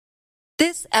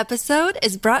This episode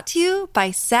is brought to you by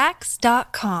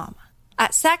Sax.com.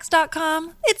 At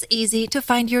Sax.com, it's easy to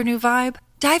find your new vibe.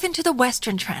 Dive into the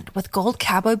Western trend with gold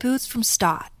cowboy boots from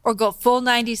Stott, or go full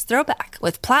 90s throwback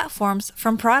with platforms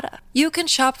from Prada. You can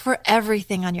shop for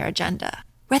everything on your agenda,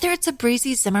 whether it's a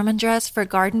breezy Zimmermann dress for a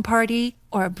garden party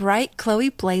or a bright Chloe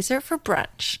blazer for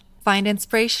brunch. Find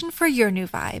inspiration for your new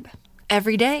vibe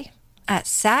every day at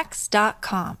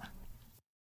Sax.com.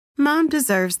 Mom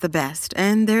deserves the best,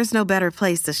 and there's no better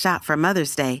place to shop for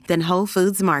Mother's Day than Whole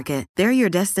Foods Market. They're your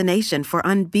destination for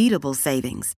unbeatable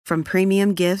savings, from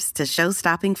premium gifts to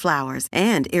show-stopping flowers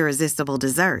and irresistible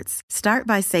desserts. Start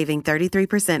by saving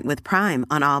 33% with Prime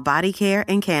on all body care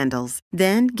and candles.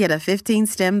 Then get a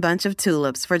 15-stem bunch of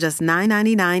tulips for just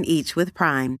 $9.99 each with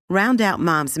Prime. Round out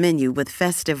Mom's menu with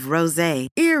festive rosé,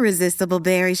 irresistible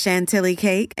berry chantilly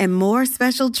cake, and more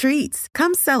special treats.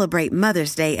 Come celebrate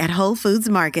Mother's Day at Whole Foods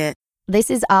Market. This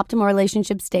is Optimal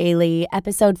Relationships Daily,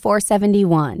 episode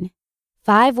 471.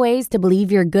 5 Ways to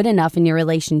Believe You're Good Enough in Your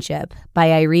Relationship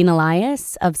by Irene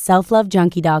Elias of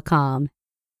selflovejunkie.com.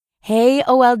 Hey,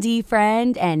 OLD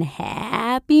friend, and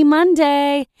happy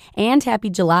Monday and happy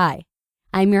July.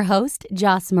 I'm your host,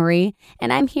 Joss Marie,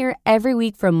 and I'm here every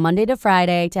week from Monday to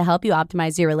Friday to help you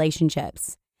optimize your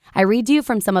relationships. I read to you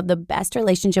from some of the best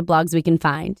relationship blogs we can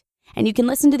find, and you can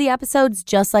listen to the episodes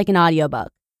just like an audiobook.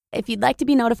 If you'd like to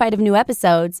be notified of new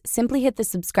episodes, simply hit the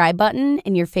subscribe button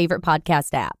in your favorite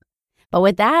podcast app. But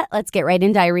with that, let's get right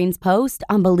into Irene's post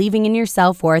on believing in your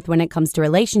self-worth when it comes to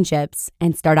relationships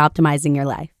and start optimizing your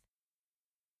life.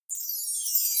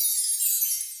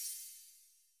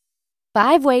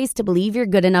 5 Ways to Believe You're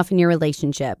Good Enough in Your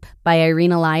Relationship by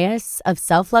Irene Elias of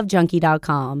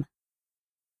selflovejunkie.com.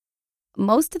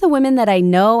 Most of the women that I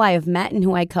know I have met and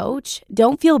who I coach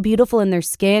don't feel beautiful in their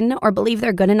skin or believe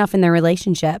they're good enough in their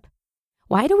relationship.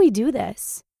 Why do we do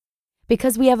this?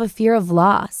 Because we have a fear of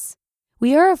loss.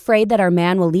 We are afraid that our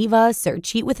man will leave us or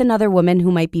cheat with another woman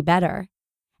who might be better.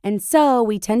 And so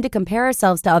we tend to compare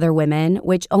ourselves to other women,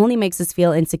 which only makes us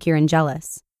feel insecure and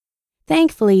jealous.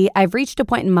 Thankfully, I've reached a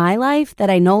point in my life that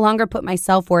I no longer put my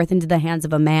self-worth into the hands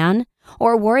of a man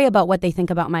or worry about what they think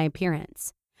about my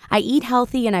appearance. I eat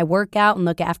healthy and I work out and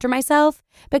look after myself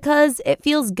because it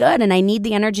feels good and I need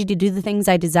the energy to do the things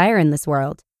I desire in this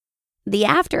world. The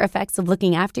after effects of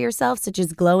looking after yourself, such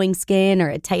as glowing skin or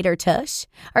a tighter tush,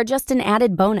 are just an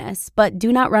added bonus, but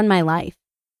do not run my life.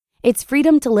 It's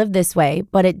freedom to live this way,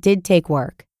 but it did take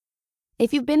work.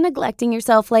 If you've been neglecting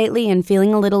yourself lately and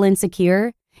feeling a little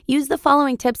insecure, use the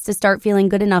following tips to start feeling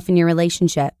good enough in your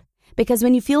relationship. Because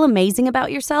when you feel amazing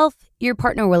about yourself, your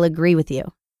partner will agree with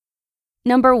you.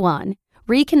 Number 1,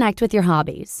 reconnect with your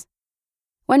hobbies.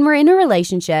 When we're in a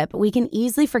relationship, we can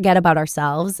easily forget about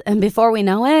ourselves, and before we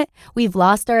know it, we've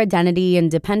lost our identity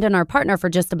and depend on our partner for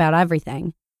just about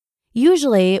everything.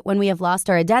 Usually, when we have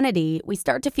lost our identity, we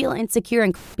start to feel insecure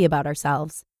and creepy about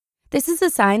ourselves. This is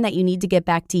a sign that you need to get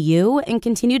back to you and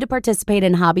continue to participate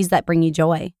in hobbies that bring you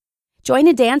joy. Join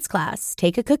a dance class,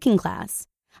 take a cooking class.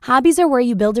 Hobbies are where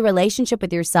you build a relationship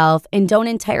with yourself and don't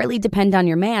entirely depend on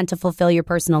your man to fulfill your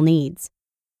personal needs.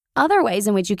 Other ways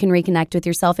in which you can reconnect with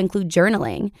yourself include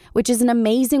journaling, which is an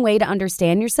amazing way to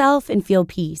understand yourself and feel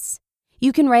peace.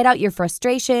 You can write out your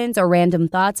frustrations or random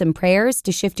thoughts and prayers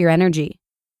to shift your energy.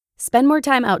 Spend more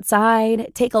time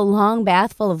outside, take a long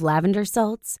bath full of lavender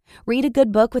salts, read a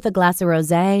good book with a glass of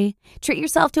rosé, treat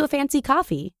yourself to a fancy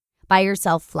coffee. Buy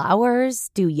yourself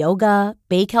flowers, do yoga,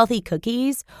 bake healthy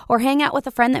cookies, or hang out with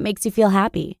a friend that makes you feel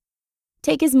happy.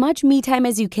 Take as much me time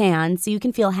as you can so you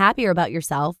can feel happier about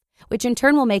yourself, which in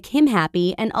turn will make him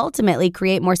happy and ultimately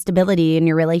create more stability in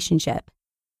your relationship.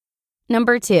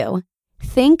 Number 2,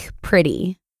 think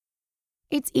pretty.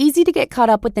 It's easy to get caught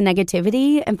up with the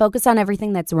negativity and focus on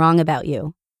everything that's wrong about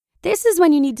you. This is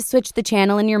when you need to switch the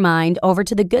channel in your mind over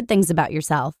to the good things about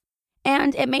yourself.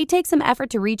 And it may take some effort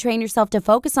to retrain yourself to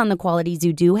focus on the qualities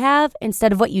you do have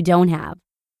instead of what you don't have.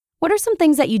 What are some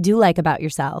things that you do like about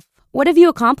yourself? What have you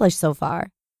accomplished so far?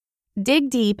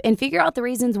 Dig deep and figure out the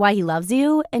reasons why he loves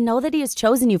you and know that he has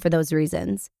chosen you for those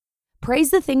reasons. Praise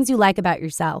the things you like about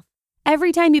yourself.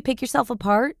 Every time you pick yourself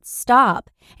apart, stop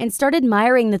and start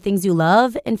admiring the things you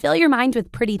love and fill your mind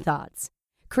with pretty thoughts.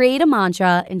 Create a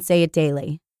mantra and say it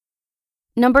daily.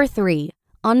 Number 3,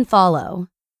 unfollow.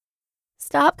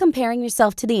 Stop comparing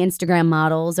yourself to the Instagram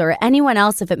models or anyone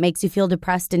else if it makes you feel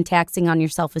depressed and taxing on your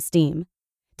self-esteem.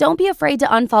 Don't be afraid to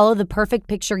unfollow the perfect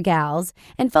picture gals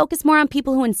and focus more on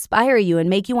people who inspire you and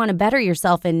make you want to better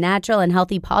yourself in natural and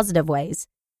healthy positive ways.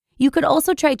 You could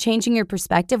also try changing your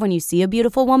perspective when you see a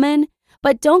beautiful woman,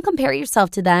 but don't compare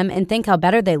yourself to them and think how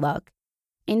better they look.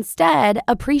 Instead,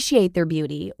 appreciate their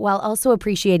beauty while also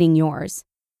appreciating yours.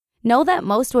 Know that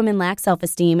most women lack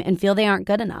self-esteem and feel they aren't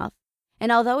good enough.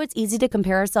 And although it's easy to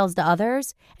compare ourselves to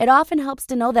others, it often helps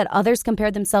to know that others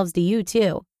compare themselves to you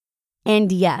too.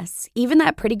 And yes, even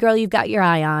that pretty girl you've got your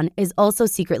eye on is also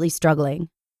secretly struggling.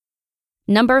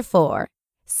 Number 4,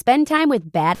 spend time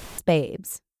with badass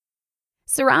babes.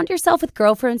 Surround yourself with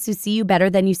girlfriends who see you better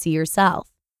than you see yourself.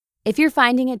 If you're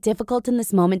finding it difficult in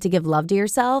this moment to give love to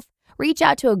yourself, reach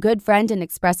out to a good friend and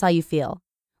express how you feel.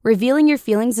 Revealing your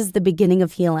feelings is the beginning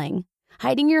of healing.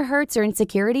 Hiding your hurts or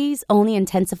insecurities only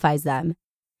intensifies them.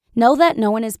 Know that no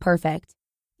one is perfect.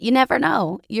 You never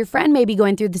know. Your friend may be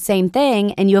going through the same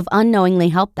thing and you have unknowingly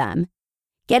helped them.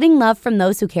 Getting love from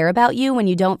those who care about you when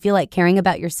you don't feel like caring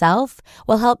about yourself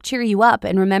will help cheer you up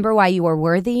and remember why you are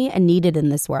worthy and needed in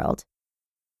this world.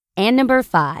 And number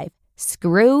 5,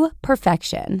 screw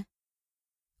perfection.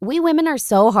 We women are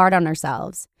so hard on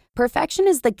ourselves. Perfection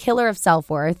is the killer of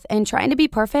self-worth, and trying to be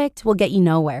perfect will get you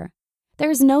nowhere. There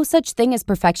is no such thing as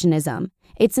perfectionism.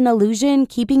 It's an illusion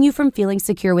keeping you from feeling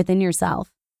secure within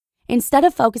yourself. Instead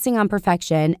of focusing on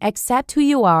perfection, accept who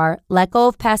you are, let go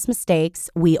of past mistakes,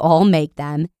 we all make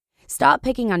them. Stop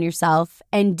picking on yourself,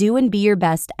 and do and be your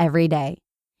best every day.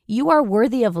 You are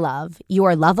worthy of love. You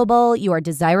are lovable. You are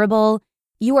desirable.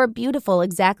 You are beautiful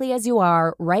exactly as you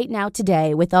are right now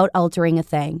today without altering a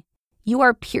thing. You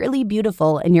are purely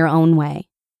beautiful in your own way.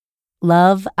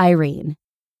 Love, Irene.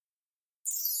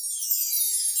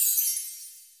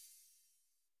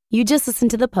 You just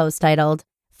listened to the post titled,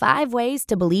 5 Ways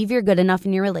to Believe You're Good Enough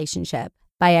in Your Relationship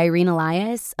by Irene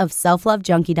Elias of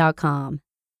selflovejunkie.com.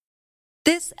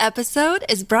 This episode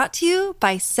is brought to you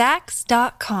by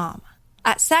Sax.com.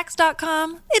 At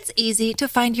Sax.com, it's easy to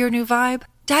find your new vibe.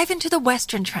 Dive into the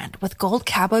Western trend with gold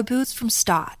cowboy boots from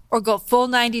Stott, or go full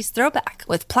 90s throwback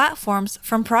with platforms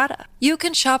from Prada. You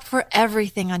can shop for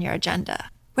everything on your agenda,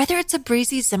 whether it's a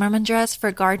breezy Zimmermann dress for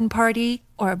a garden party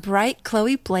or a bright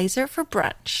Chloe blazer for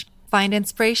brunch. Find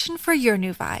inspiration for your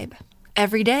new vibe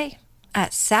every day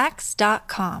at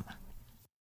Sax.com.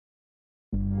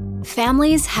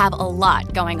 Families have a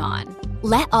lot going on.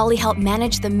 Let Ollie help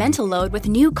manage the mental load with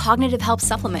new cognitive help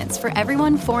supplements for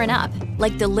everyone 4 and up,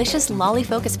 like delicious Lolly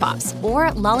Focus Pops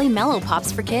or Lolly Mellow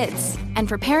Pops for kids. And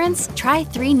for parents, try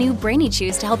 3 new Brainy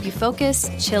Chews to help you focus,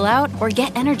 chill out, or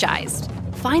get energized.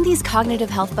 Find these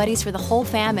cognitive health buddies for the whole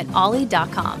fam at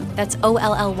ollie.com. That's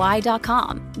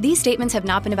OLLY.com. These statements have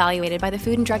not been evaluated by the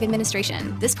Food and Drug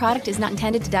Administration. This product is not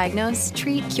intended to diagnose,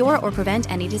 treat, cure, or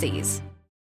prevent any disease.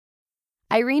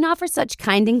 Irene offers such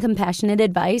kind and compassionate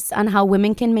advice on how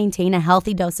women can maintain a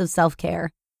healthy dose of self-care.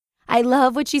 I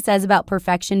love what she says about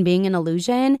perfection being an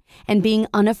illusion and being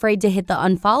unafraid to hit the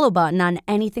unfollow button on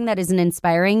anything that isn't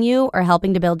inspiring you or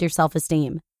helping to build your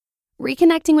self-esteem.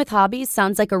 Reconnecting with hobbies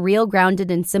sounds like a real grounded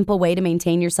and simple way to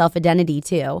maintain your self-identity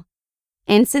too.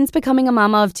 And since becoming a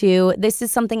mama of 2, this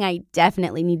is something I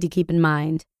definitely need to keep in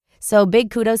mind. So big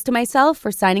kudos to myself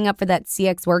for signing up for that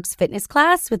CX Works fitness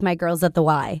class with my girls at the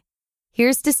Y.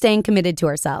 Here's to staying committed to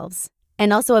ourselves.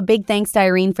 And also a big thanks to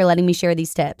Irene for letting me share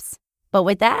these tips. But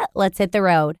with that, let's hit the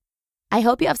road. I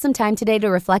hope you have some time today to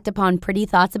reflect upon pretty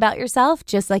thoughts about yourself,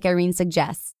 just like Irene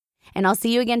suggests. And I'll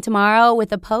see you again tomorrow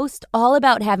with a post all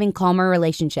about having calmer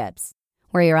relationships,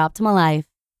 where your optimal life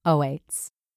awaits.